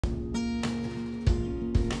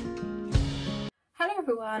Hello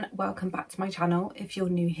everyone, welcome back to my channel. If you're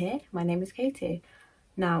new here, my name is Katie.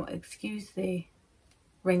 Now, excuse the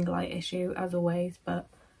ring light issue as always, but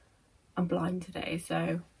I'm blind today,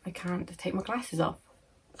 so I can't take my glasses off.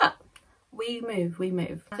 But we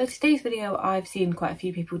move. So today's video I've seen quite a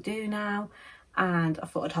few people do now, and I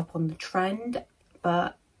thought I'd hop on the trend,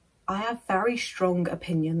 but I have very strong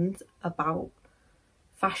opinions about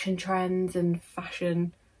fashion trends and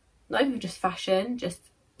fashion, not even just fashion, just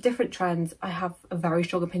different trends. I have very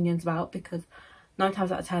strong opinions about, because 9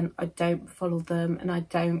 times out of 10 I don't follow them and I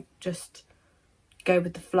don't just go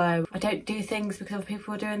with the flow. I don't do things because other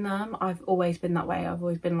people are doing them. I've always been that way. I've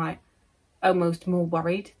always been like almost more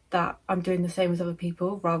worried that I'm doing the same as other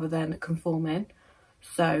people rather than conforming.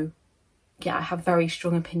 So yeah, I have very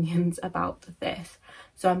strong opinions about this.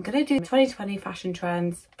 So I'm gonna do 2020 fashion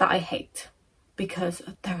trends that I hate, because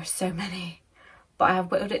there are so many. But I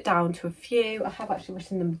have whittled it down to a few. I have actually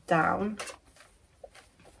written them down.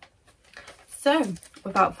 So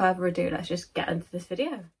without further ado, let's just get into this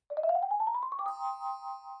video.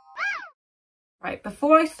 Right,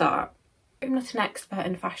 before I start, I'm not an expert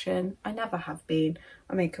in fashion. I never have been.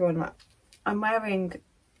 I mean, come on, like, I'm wearing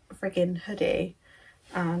a friggin' hoodie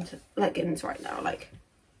and leggings right now. Like,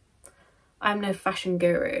 I'm no fashion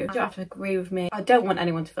guru. You don't have to agree with me. I don't want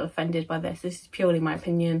anyone to feel offended by this. This is purely my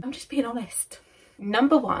opinion. I'm just being honest.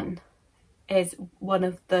 Number one is one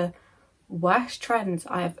of the worst trends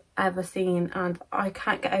I have ever seen, and I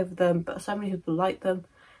can't get over them, but so many people like them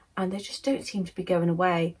and they just don't seem to be going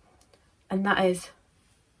away, and that is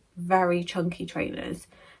very chunky trainers.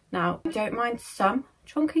 Now, I don't mind some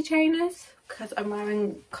chunky trainers because I'm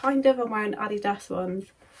wearing Adidas ones.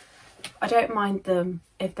 I don't mind them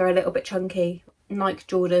if they're a little bit chunky. Nike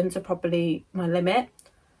Jordans are probably my limit.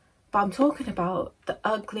 But I'm talking about the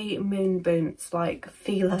ugly moon boots like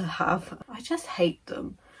Fila have. I just hate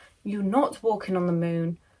them. You're not walking on the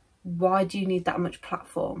moon. Why do you need that much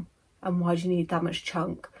platform? And why do you need that much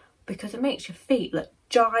chunk? Because it makes your feet look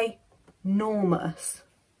ginormous.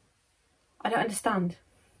 I don't understand.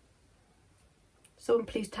 Someone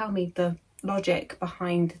please tell me the logic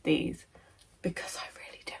behind these, because I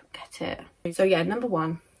really don't get it. So yeah, number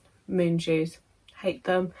one, moon shoes. Hate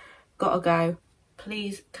them. Gotta go.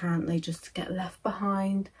 Please, can't they just get left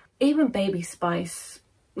behind? Even Baby Spice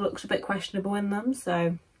looks a bit questionable in them,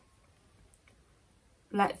 so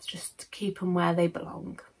let's just keep them where they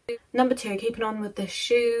belong. Number two, keeping on with the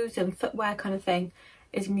shoes and footwear kind of thing,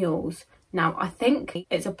 is mules. Now, I think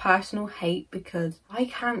it's a personal hate because I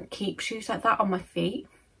can't keep shoes like that on my feet.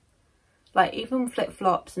 Like, even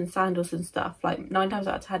flip-flops and sandals and stuff, like 9 times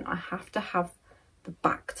out of 10 I have to have the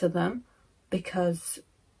back to them because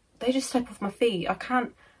they just slip off my feet. I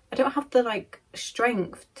don't have the like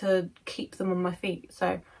strength to keep them on my feet.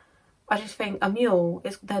 So I just think a mule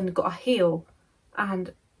is then got a heel,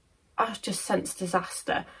 and I just sense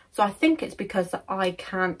disaster. So I think it's because that I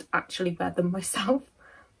can't actually wear them myself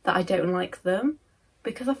that I don't like them,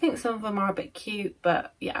 because I think some of them are a bit cute,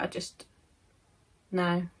 but yeah,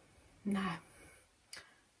 no,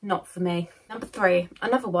 not for me. Number three,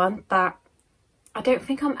 another one that I don't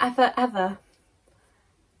think I'm ever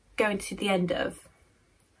going to the end of: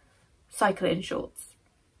 cycling shorts.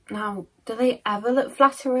 Now, do they ever look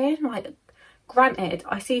flattering? Like, granted,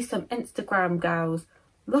 I see some Instagram girls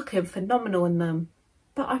looking phenomenal in them,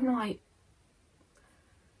 but I'm like,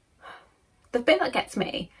 the bit that gets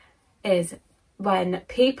me is when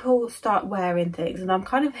people start wearing things, and I'm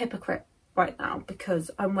kind of a hypocrite right now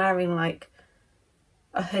because I'm wearing like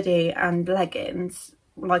a hoodie and leggings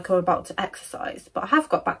like I'm about to exercise, but I have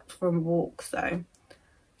got back from a walk, so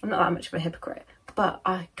I'm not that much of a hypocrite. But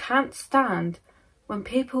I can't stand when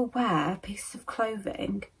people wear pieces of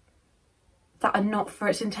clothing that are not for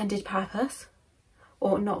its intended purpose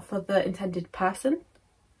or not for the intended person.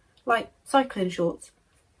 Like cycling shorts.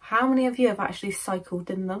 How many of you have actually cycled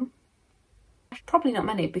in them? Probably not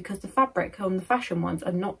many, because the fabric on the fashion ones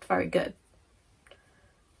are not very good.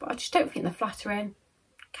 But I just don't think they're flattering.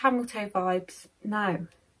 Camel toe vibes, no.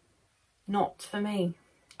 Not for me.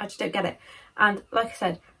 I just don't get it. And like I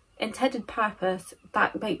said, intended purpose,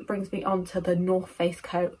 that brings me on to the North Face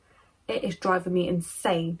coat. It is driving me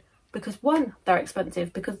insane because, one, they're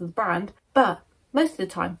expensive because of the brand, but most of the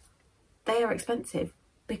time they are expensive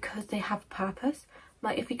because they have purpose.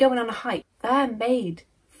 Like, if you're going on a hike, they're made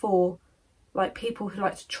for like people who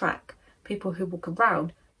like to trek, people who walk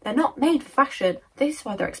around. They're not made for fashion. This is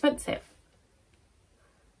why they're expensive.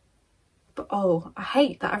 But oh, I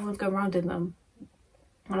hate that everyone's going around in them.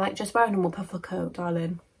 I like, just wear a normal puffer coat,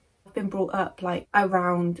 darling. I've been brought up like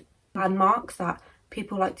around landmarks that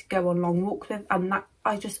people like to go on long walks with, and that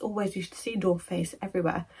I just always used to see North Face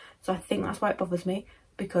everywhere. So I think that's why it bothers me,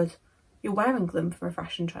 because you're wearing them for a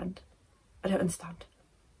fashion trend. I don't understand.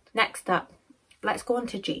 Next up, let's go on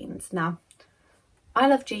to jeans. Now, I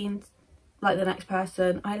love jeans like the next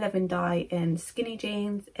person. I live and die in skinny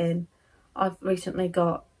jeans. I've recently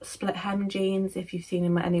got split hem jeans. If you've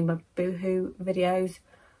seen any of my Boohoo videos,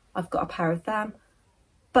 I've got a pair of them.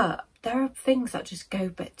 But there are things that just go a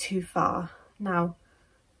bit too far. Now,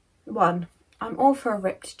 one, I'm all for a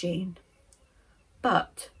ripped jean,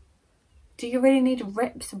 but do you really need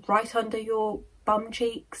rips right under your bum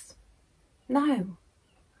cheeks? No.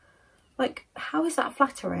 Like, how is that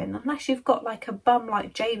flattering? Unless you've got like a bum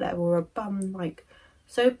like J-Lo, or a bum like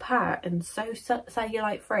so pert and so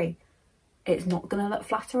cellulite free, it's not gonna look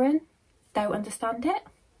flattering. Don't understand it.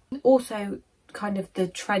 Also, kind of the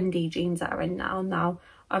trendy jeans that are in now.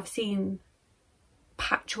 I've seen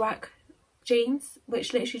patchwork jeans,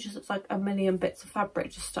 which literally just looks like a million bits of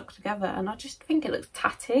fabric just stuck together, and I just think it looks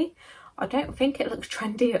tatty. I don't think it looks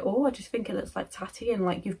trendy at all. I just think it looks like tatty and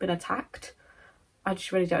like you've been attacked. I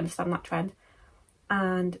just really don't understand that trend.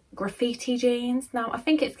 And graffiti jeans. Now, I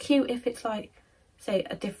think it's cute if it's like, say,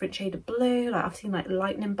 a different shade of blue. Like I've seen like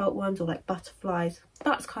lightning bolt ones, or like butterflies.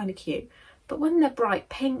 That's kind of cute. But when they're bright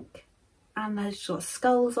pink and there's sort of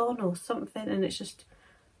skulls on or something, and it's just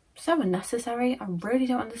so unnecessary, I really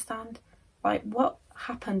don't understand. Like, what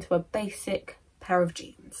happened to a basic pair of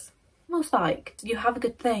jeans? Almost like you have a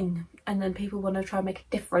good thing and then people want to try and make it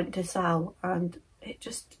different to sell, and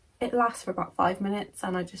it lasts for about 5 minutes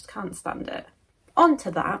and I just can't stand it. On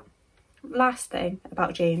to that, last thing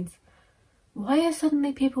about jeans. Why are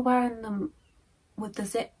suddenly people wearing them with the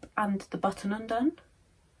zip and the button undone?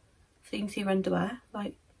 So you can see your underwear.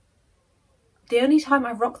 Like, the only time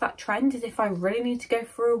I rock that trend is if I really need to go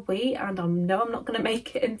for a wee and I know I'm not going to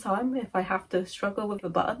make it in time, if I have to struggle with a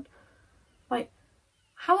button. Like,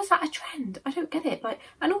 how is that a trend? I don't get it. Like,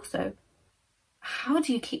 and also, how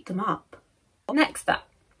do you keep them up? Next up.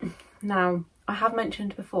 Now, I have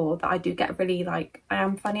mentioned before that I do get really, like, I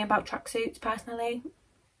am funny about tracksuits personally,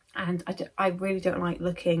 and I really don't like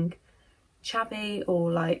looking shabby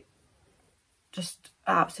or like just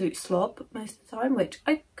an absolute slob most of the time, which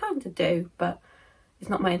I kind of do, but it's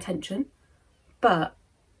not my intention. But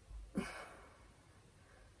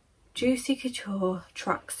Juicy Couture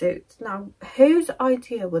tracksuits. Now, whose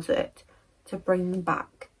idea was it to bring them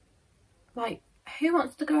back? Like, who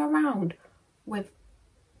wants to go around with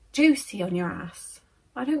Juicy on your ass?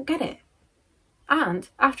 I don't get it. And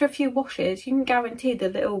after a few washes, you can guarantee the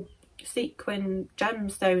little sequin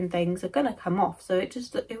gemstone things are gonna come off, so it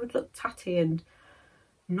would look tatty and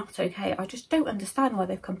not okay. I just don't understand why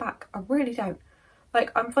they've come back. I really don't.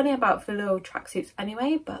 Like, I'm funny about velour tracksuits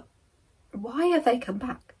anyway, but why have they come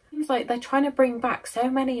back? Seems like they're trying to bring back so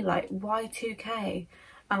many like Y2K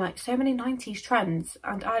and like so many 90s trends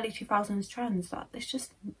and early 2000s trends that it's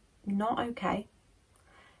just not okay.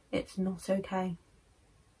 It's not okay.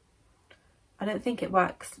 I don't think it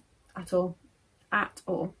works at all. At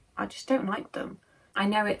all. I just don't like them. I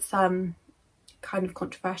know it's kind of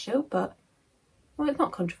controversial, but well, it's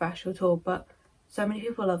not controversial at all, but so many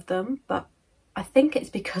people love them. But I think it's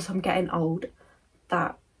because I'm getting old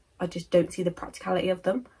that I just don't see the practicality of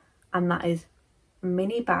them, and that is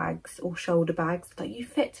mini bags or shoulder bags that you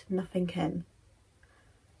fit nothing in.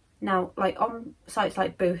 Now, like on sites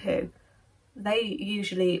like Boohoo, they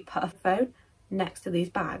usually put a phone next to these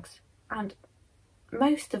bags, and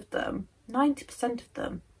most of them, 90% of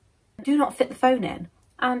them, do not fit the phone in.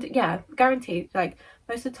 And yeah, guaranteed, like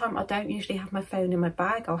most of the time I don't usually have my phone in my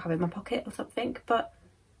bag, I'll have it in my pocket or something, but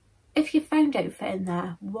if your phone don't fit in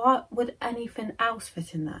there, what would anything else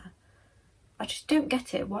fit in there? I just don't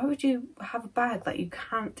get it. Why would you have a bag that you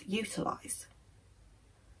can't utilise?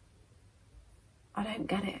 I don't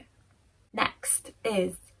get it. Next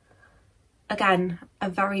is, again, a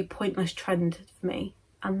very pointless trend for me,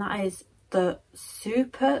 and that is the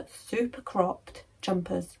super cropped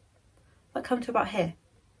jumpers that come to about here.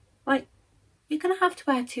 Like, you're gonna have to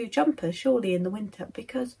wear 2 jumpers surely in the winter,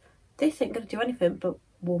 because this ain't gonna do anything but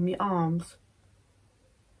warm your arms.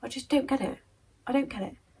 I just don't get it. I don't get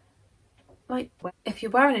it. Like, if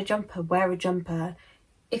you're wearing a jumper, wear a jumper.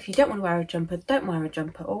 If you don't want to wear a jumper, don't wear a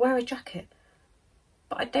jumper, or wear a jacket.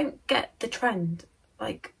 But I don't get the trend.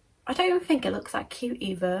 Like, I don't even think it looks that cute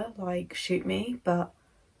either. Like, shoot me, but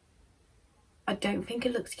I don't think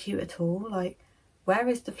it looks cute at all. Like, where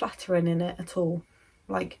is the flattering in it at all?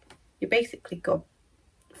 Like, you basically got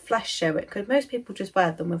flesh showing, because most people just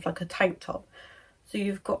wear them with like a tank top. So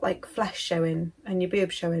you've got like flesh showing and your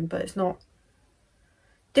boobs showing, but it's not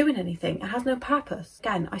doing anything. It has no purpose.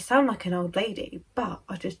 Again, I sound like an old lady, but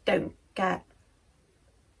I just don't get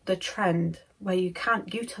the trend where you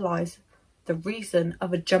can't utilise the reason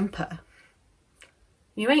of a jumper.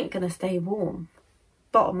 You ain't gonna stay warm,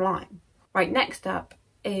 bottom line. Right, next up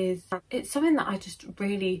is, it's something that I just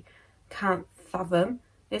really can't fathom.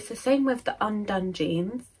 It's the same with the undone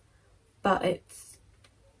jeans, but it's,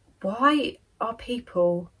 why are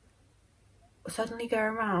people suddenly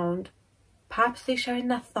going around purposely showing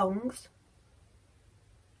their thongs?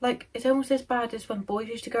 Like, it's almost as bad as when boys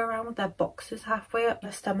used to go around with their boxers halfway up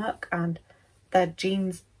their stomach and their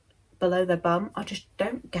jeans below their bum. I just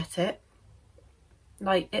don't get it.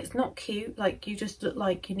 Like, it's not cute. Like, you just look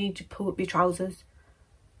like you need to pull up your trousers.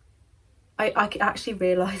 I can actually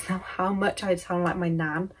realise now how much I sound like my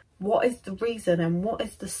nan. What is the reason and what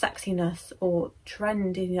is the sexiness or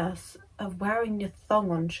trendiness of wearing your thong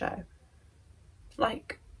on show?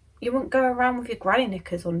 Like, you wouldn't go around with your granny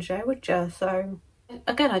knickers on show, would you? So,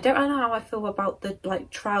 again, I don't know how I feel about the, like,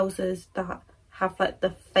 trousers that have, like, the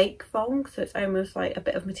fake thong, so it's almost like a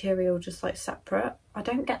bit of material just, like, separate. I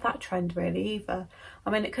don't get that trend really either. I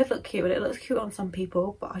mean, it could look cute and it looks cute on some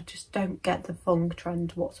people, but I just don't get the thong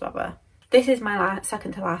trend whatsoever. This is my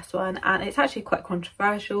second to last one, and it's actually quite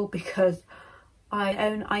controversial because I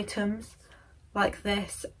own items like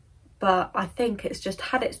this, but I think it's just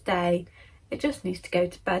had its day. It just needs to go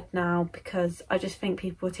to bed now because I just think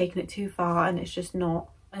people are taking it too far and it's just not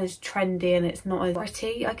as trendy and it's not as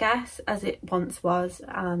pretty, I guess, as it once was,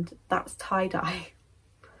 and that's tie-dye.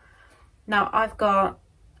 Now, I've got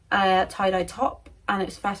a tie-dye top, and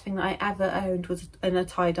it's the first thing that I ever owned was in a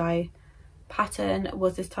tie-dye pattern,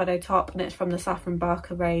 was this tie-dye top, and it's from the Saffron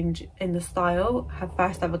Barker range in the style, her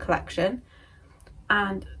first ever collection.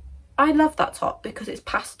 And I love that top because it's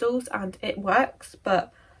pastels and it works,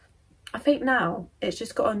 but I think now it's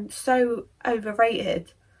just gotten so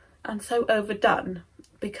overrated and so overdone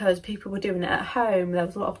because people were doing it at home. There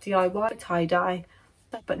was a lot of DIY tie-dye,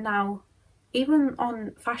 but now even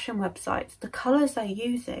on fashion websites, the colours they're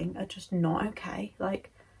using are just not okay.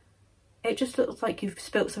 Like, it just looks like you've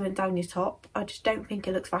spilt something down your top. I just don't think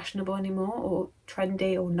it looks fashionable anymore or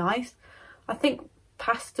trendy or nice. I think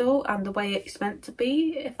pastel and the way it's meant to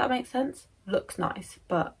be, if that makes sense, looks nice,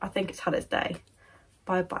 but I think it's had its day.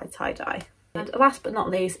 Bye bye tie-dye. And last but not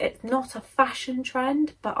least, it's not a fashion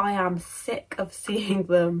trend, but I am sick of seeing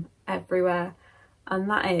them everywhere, and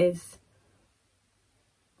that is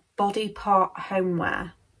body part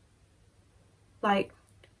homeware. Like,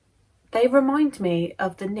 they remind me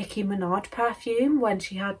of the Nicki Minaj perfume when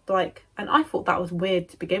she had, like, and I thought that was weird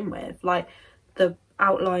to begin with, like the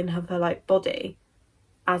outline of her, like, body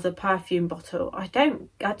as a perfume bottle. I didn't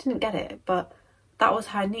get it, but that was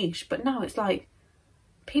her niche. But now it's like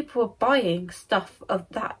people are buying stuff of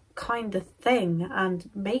that kind of thing and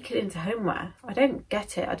make it into homeware. I don't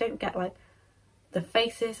get it. I don't get, like, the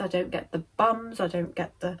faces, I don't get the bums, I don't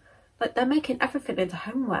get the, like, they're making everything into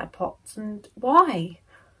homeware pots. And why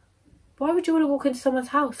would you want to walk into someone's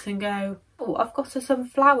house and go, oh, I've got some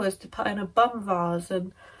flowers to put in a bum vase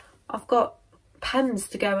and I've got pens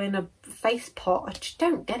to go in a face pot? I just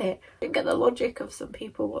don't get it. I don't get the logic of some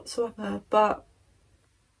people whatsoever, but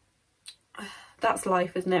that's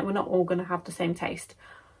life, isn't it? We're not all going to have the same taste.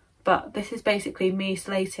 But this is basically me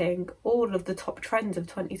slating all of the top trends of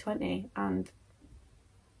 2020 and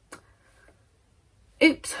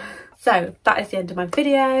oops. So that is the end of my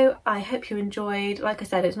video. I hope you enjoyed. Like I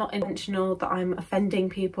said, it's not intentional that I'm offending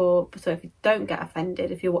people, so if you don't get offended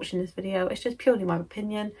if you're watching this video, it's just purely my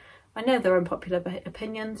opinion. I know they're unpopular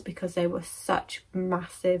opinions because they were such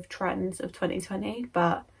massive trends of 2020,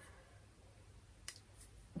 but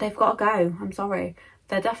they've got to go. I'm sorry.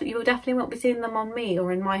 You definitely won't be seeing them on me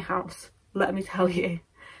or in my house, let me tell you.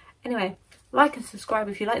 Anyway, like and subscribe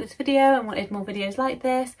if you like this video and wanted more videos like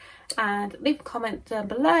this, and leave a comment down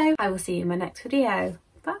below. I will see you in my next video.